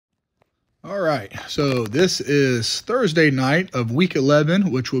All right, so this is Thursday night of week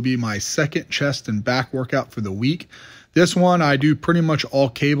 11, which will be my second chest and back workout for the week. This one, I do pretty much all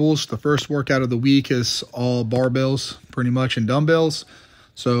cables. The first workout of the week is all barbells, pretty much, and dumbbells.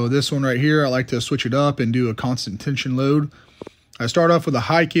 So this one right here, I like to switch it up and do a constant tension load. I start off with the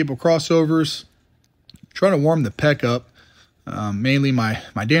high cable crossovers, trying to warm the pec up. Mainly my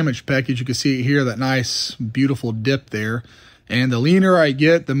damaged pec, as you can see here, that nice, beautiful dip there. And the leaner I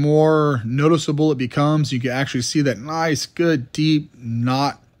get, the more noticeable it becomes. You can actually see that nice, good, deep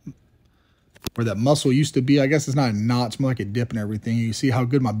knot where that muscle used to be. I guess it's not a knot, it's more like a dip and everything. You see how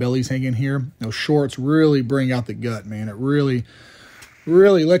good my belly's hanging here? Those shorts really bring out the gut, man. It really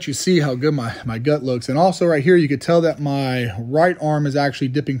lets you see how good my gut looks. And also right here, you could tell that my right arm is actually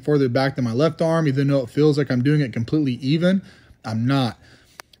dipping further back than my left arm. Even though it feels like I'm doing it completely even, I'm not.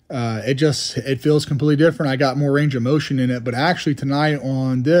 It feels completely different. I got more range of motion in it. But actually tonight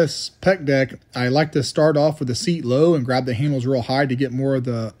on this pec deck, I like to start off with the seat low and grab the handles real high to get more of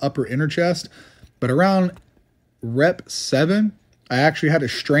the upper inner chest. But around rep 7, I actually had a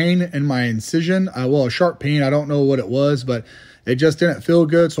strain in my incision. Well, a sharp pain. I don't know what it was, but it just didn't feel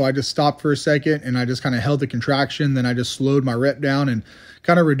good. So I just stopped for a second and I just kind of held the contraction. Then I just slowed my rep down and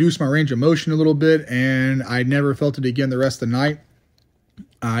kind of reduced my range of motion a little bit. And I never felt it again the rest of the night.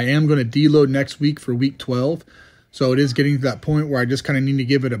 I am going to deload next week for week 12. So it is getting to that point where I just kind of need to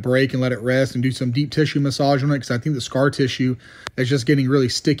give it a break and let it rest and do some deep tissue massage on it, because I think the scar tissue is just getting really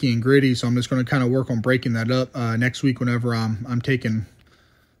sticky and gritty. So I'm just going to kind of work on breaking that up next week whenever I'm taking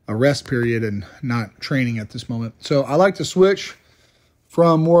a rest period and not training at this moment. So I like to switch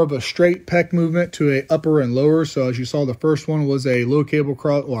from more of a straight pec movement to a upper and lower. So as you saw, the first one was a low cable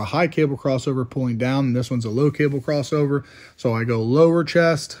cross or a high cable crossover pulling down, and this one's a low cable crossover. So I go lower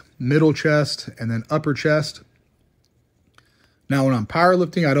chest, middle chest, and then upper chest. Now when I'm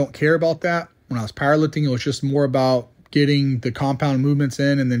powerlifting, I don't care about that. When I was powerlifting, it was just more about getting the compound movements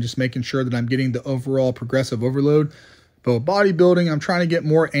in and then just making sure that I'm getting the overall progressive overload. But with bodybuilding, I'm trying to get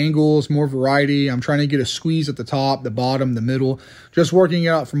more angles, more variety. I'm trying to get a squeeze at the top, the bottom, the middle, just working it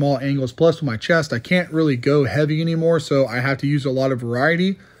out from all angles. Plus with my chest, I can't really go heavy anymore, so I have to use a lot of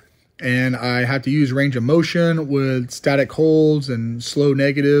variety. And I have to use range of motion with static holds and slow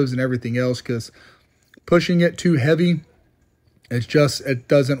negatives and everything else, because pushing it too heavy, it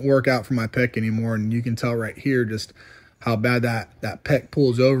doesn't work out for my pec anymore. And you can tell right here just how bad that pec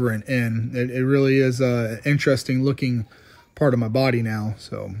pulls over and in. It really is an interesting looking part of my body now.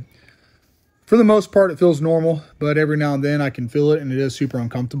 So for the most part, it feels normal, but every now and then I can feel it and it is super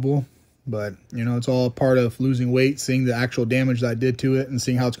uncomfortable. But, you know, it's all part of losing weight, seeing the actual damage that I did to it and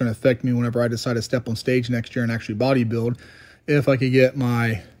seeing how it's going to affect me whenever I decide to step on stage next year and actually bodybuild. If I could get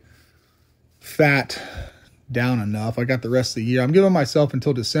my fat down enough. I got the rest of the year. I'm giving myself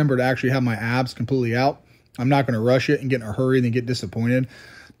until December to actually have my abs completely out. I'm not going to rush it and get in a hurry and then get disappointed.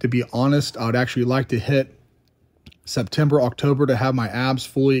 To be honest, I would actually like to hit September, October to have my abs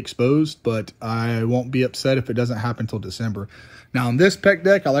fully exposed, but I won't be upset if it doesn't happen until December. Now on this pec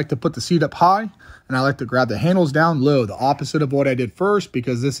deck, I like to put the seat up high and I like to grab the handles down low, the opposite of what I did first,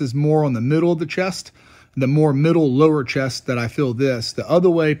 because this is more on the middle of the chest, the more middle lower chest that I feel this. The other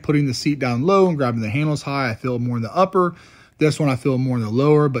way, putting the seat down low and grabbing the handles high, I feel more in the upper. This one I feel more in the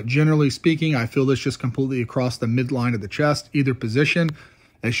lower, but generally speaking, I feel this just completely across the midline of the chest, either position.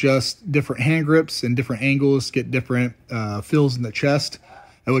 It's just different hand grips and different angles get different feels in the chest.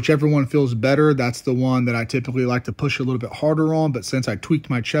 And whichever one feels better, that's the one that I typically like to push a little bit harder on. But since I tweaked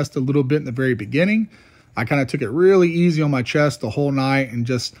my chest a little bit in the very beginning, I kind of took it really easy on my chest the whole night and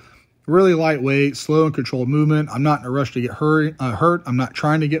just really lightweight, slow and controlled movement. I'm not in a rush to get hurt. I'm not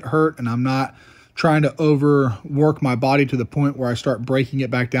trying to get hurt, and I'm not trying to overwork my body to the point where I start breaking it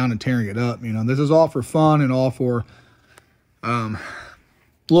back down and tearing it up. You know, this is all for fun and all for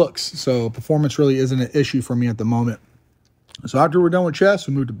looks. So performance really isn't an issue for me at the moment. So after we're done with chest,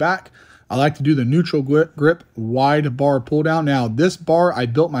 we move to back. I like to do the neutral grip wide bar pull down. Now this bar I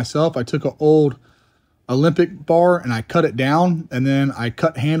built myself. I took an old Olympic bar and I cut it down, and then I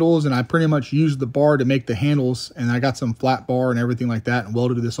cut handles and I pretty much used the bar to make the handles, and I got some flat bar and everything like that and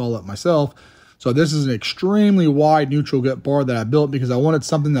welded this all up myself. So this is an extremely wide neutral grip bar that I built because I wanted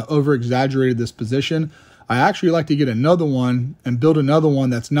something that over exaggerated this position. I actually like to get another one and build another one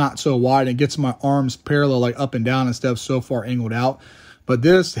that's not so wide and gets my arms parallel, like up and down instead of so far angled out. But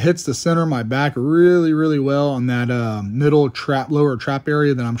this hits the center of my back really, really well on that middle trap, lower trap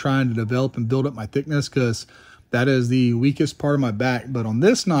area that I'm trying to develop and build up my thickness, because that is the weakest part of my back. But on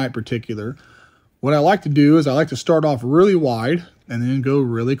this night in particular, what I like to do is I like to start off really wide and then go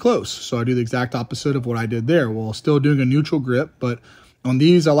really close. So I do the exact opposite of what I did there. Well, still doing a neutral grip, but On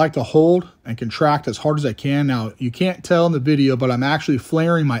these, I like to hold and contract as hard as I can. Now, you can't tell in the video, but I'm actually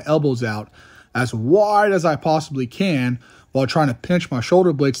flaring my elbows out as wide as I possibly can while trying to pinch my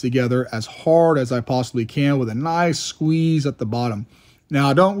shoulder blades together as hard as I possibly can with a nice squeeze at the bottom. Now,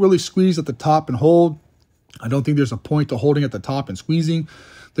 I don't really squeeze at the top and hold. I don't think there's a point to holding at the top and squeezing.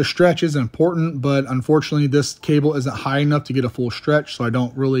 The stretch is important, but unfortunately, this cable isn't high enough to get a full stretch, so I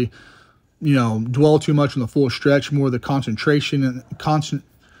don't really, dwell too much on the full stretch, more the concentration and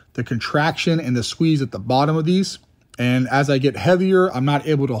the contraction and the squeeze at the bottom of these. And as I get heavier, I'm not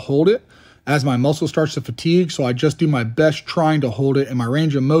able to hold it as my muscle starts to fatigue, so I just do my best trying to hold it, and my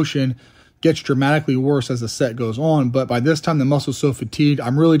range of motion gets dramatically worse as the set goes on. But by this time, the muscle's so fatigued,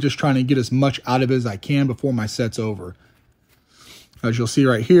 I'm really just trying to get as much out of it as I can before my set's over. As you'll see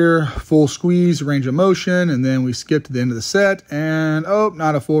right here, full squeeze, range of motion, and then we skip to the end of the set, and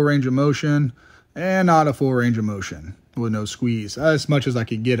not a full range of motion, and not a full range of motion with no squeeze, as much as I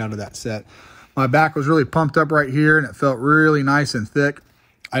could get out of that set. My back was really pumped up right here, and it felt really nice and thick.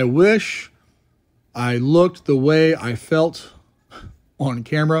 I wish I looked the way I felt on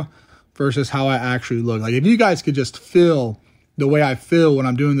camera versus how I actually look. Like, if you guys could just feel the way I feel when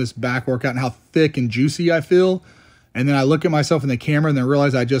I'm doing this back workout and how thick and juicy I feel, and then I look at myself in the camera and then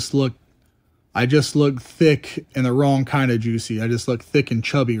realize I just look thick and the wrong kind of juicy. I just look thick and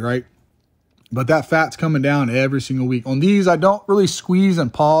chubby, right? But that fat's coming down every single week. On these, I don't really squeeze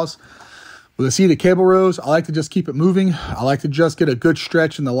and pause. With the seated cable rows, I like to just keep it moving. I like to just get a good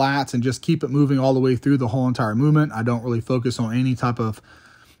stretch in the lats and just keep it moving all the way through the whole entire movement. I don't really focus on any type of,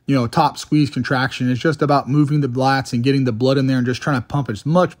 top squeeze contraction. It's just about moving the lats and getting the blood in there and just trying to pump as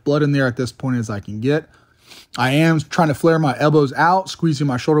much blood in there at this point as I can get. I am trying to flare my elbows out, squeezing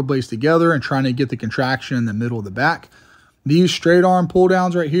my shoulder blades together and trying to get the contraction in the middle of the back. These straight arm pull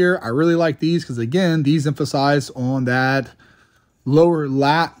downs right here, I really like these because, again, these emphasize on that lower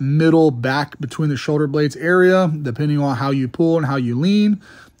lat, middle, back between the shoulder blades area, depending on how you pull and how you lean.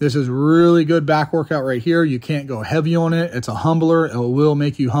 This is really good back workout right here. You can't go heavy on it. It's a humbler. It will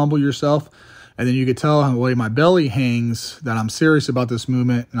make you humble yourself. And then you can tell how the way my belly hangs that I'm serious about this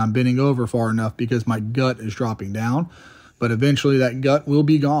movement and I'm bending over far enough because my gut is dropping down. But eventually that gut will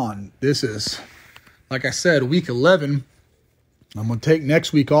be gone. This is, like I said, week 11. I'm going to take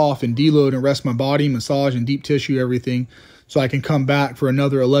next week off and deload and rest my body, massage and deep tissue everything so I can come back for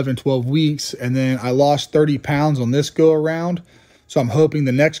another 11, 12 weeks. And then I lost 30 pounds on this go around. So I'm hoping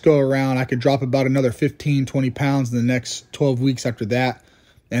the next go around I could drop about another 15, 20 pounds in the next 12 weeks after that.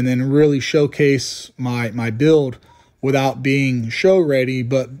 And then really showcase my build without being show ready,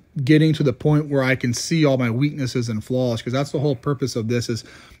 but getting to the point where I can see all my weaknesses and flaws, because that's the whole purpose of this. Is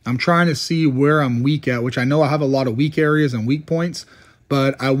I'm trying to see where I'm weak at, which I know I have a lot of weak areas and weak points,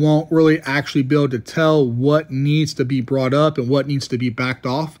 but I won't really actually be able to tell what needs to be brought up and what needs to be backed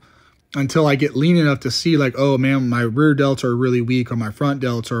off until I get lean enough to see, like, oh man, my rear delts are really weak, or my front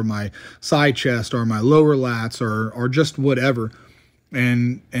delts, or my side chest, or my lower lats, or just whatever.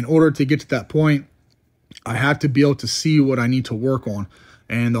 And in order to get to that point, I have to be able to see what I need to work on.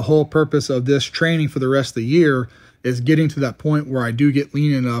 And the whole purpose of this training for the rest of the year is getting to that point where I do get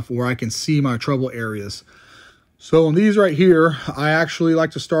lean enough where I can see my trouble areas. So on these right here, I actually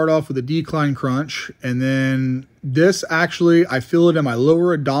like to start off with a decline crunch. And then this actually, I feel it in my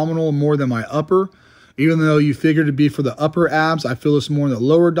lower abdominal more than my upper. Even though you figure to be for the upper abs, I feel this more in the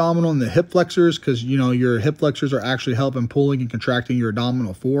lower abdominal and the hip flexors, because, your hip flexors are actually helping pulling and contracting your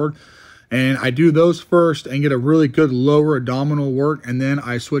abdominal forward. And I do those first and get a really good lower abdominal work. And then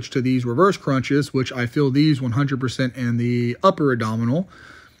I switch to these reverse crunches, which I feel these 100% in the upper abdominal,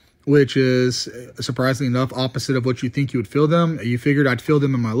 which is surprisingly enough opposite of what you think you would feel them. You figured I'd feel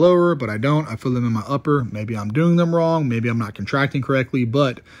them in my lower, but I don't. I feel them in my upper. Maybe I'm doing them wrong. Maybe I'm not contracting correctly,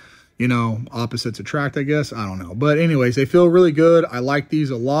 but opposites attract, I guess. I don't know. But anyways, they feel really good. I like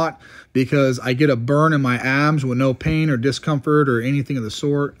these a lot because I get a burn in my abs with no pain or discomfort or anything of the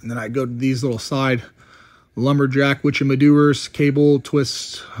sort. And then I go to these little side lumberjack witchamadoers, cable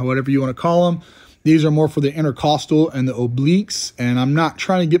twists, whatever you want to call them. These are more for the intercostal and the obliques. And I'm not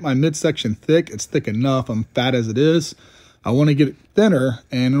trying to get my midsection thick. It's thick enough. I'm fat as it is. I want to get it thinner.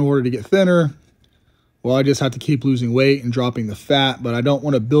 And in order to get thinner, well, I just have to keep losing weight and dropping the fat, but I don't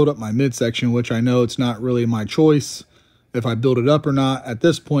want to build up my midsection, which I know it's not really my choice if I build it up or not at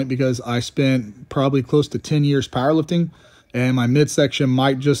this point, because I spent probably close to 10 years powerlifting, and my midsection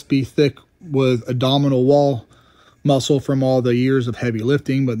might just be thick with abdominal wall muscle from all the years of heavy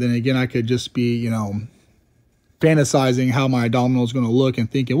lifting. But then again, I could just be, fantasizing how my abdominal is going to look and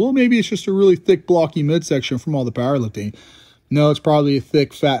thinking, well, maybe it's just a really thick, blocky midsection from all the powerlifting. No, it's probably a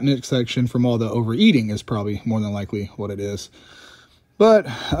thick, fat midsection from all the overeating is probably more than likely what it is. But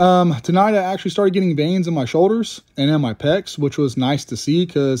tonight I actually started getting veins in my shoulders and in my pecs, which was nice to see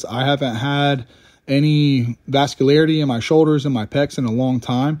because I haven't had any vascularity in my shoulders and my pecs in a long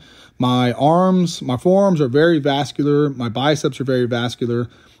time. My arms, my forearms are very vascular. My biceps are very vascular.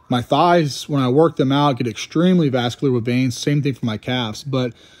 My thighs, when I work them out, get extremely vascular with veins. Same thing for my calves.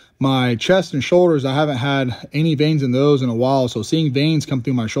 But my chest and shoulders, I haven't had any veins in those in a while. So seeing veins come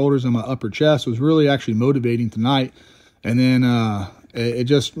through my shoulders and my upper chest was really actually motivating tonight. And then it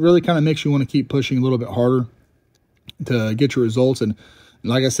just really kind of makes you want to keep pushing a little bit harder to get your results. And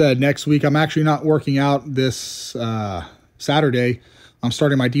like I said, next week, I'm actually not working out this Saturday. I'm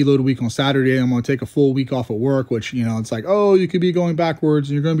starting my deload week on Saturday. I'm going to take a full week off of work, which, you know, it's like, oh, you could be going backwards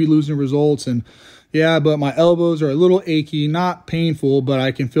and you're going to be losing results. And yeah, but my elbows are a little achy, not painful, but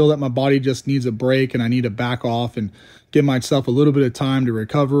I can feel that my body just needs a break and I need to back off and give myself a little bit of time to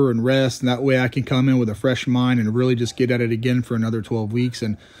recover and rest. And that way I can come in with a fresh mind and really just get at it again for another 12 weeks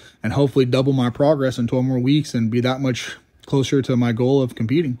and hopefully double my progress in 12 more weeks and be that much closer to my goal of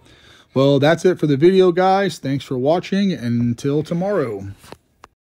competing. Well, that's it for the video, guys. Thanks for watching, and until tomorrow.